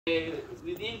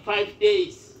within 5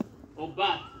 days of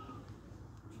birth,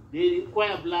 they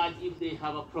require blood if they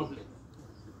have a problem.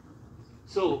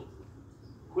 So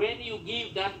when you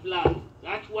give that blood,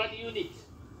 that 1 unit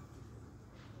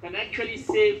can actually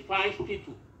save 5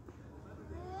 people.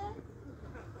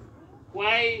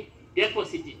 Why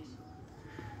deposit it?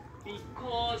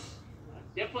 Because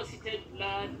deposited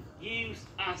blood gives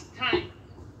us time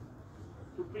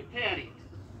to prepare it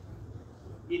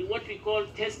in what we call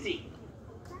testing.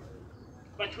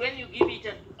 But when you give it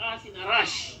to us in a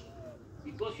rush,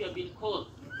 because you have been called,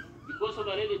 because of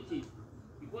a relative,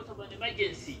 because of an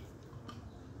emergency,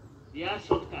 there are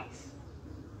shortcuts.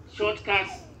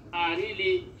 Shortcuts are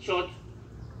really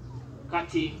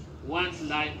short-cutting one's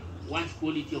life, one's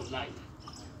quality of life.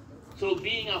 So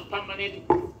being a permanent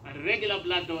and regular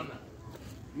blood donor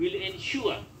will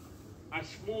ensure a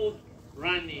smooth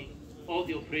running of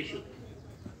the operation.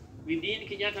 Within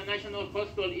Kenyatta National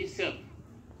Hospital itself,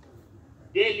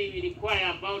 daily we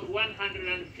require about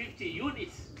 150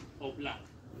 units of blood.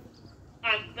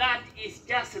 And that is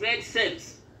just red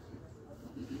cells.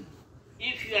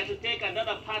 If you are to take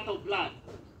another part of blood,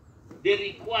 they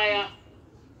require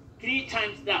 3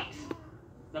 times that,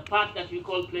 the part that we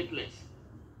call platelets.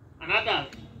 Another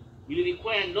will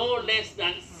require no less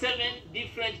than 7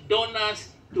 different donors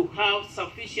to have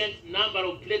sufficient number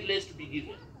of platelets to be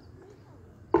given.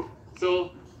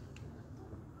 So,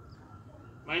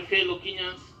 my fellow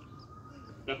Kenyans,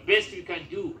 the best we can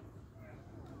do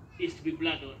is to be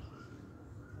blood donors.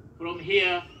 From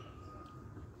here,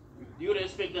 with due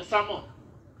respect the sermon,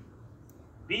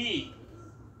 be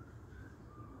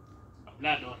a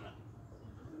blood donor.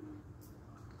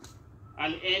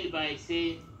 I'll end by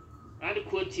saying and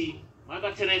quoting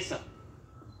Mother Teresa,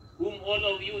 whom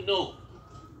all of you know,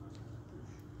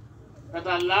 that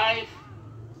a life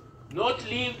not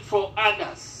lived for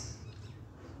others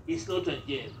is not a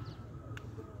jail.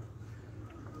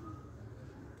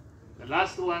 The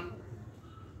last one,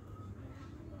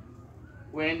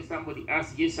 when somebody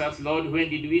asked Jesus, Lord, when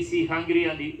did we see hungry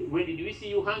and when did we see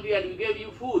you hungry and we gave you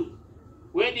food?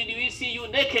 When did we see you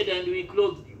naked and we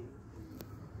clothed you?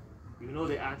 You know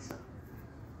the answer.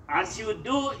 As you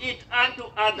do it unto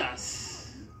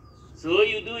others, so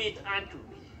you do it unto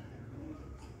me.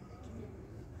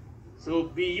 So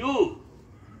be you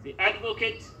the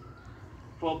advocate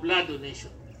for blood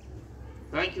donation.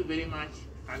 Thank you very much,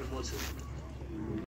 and most of you.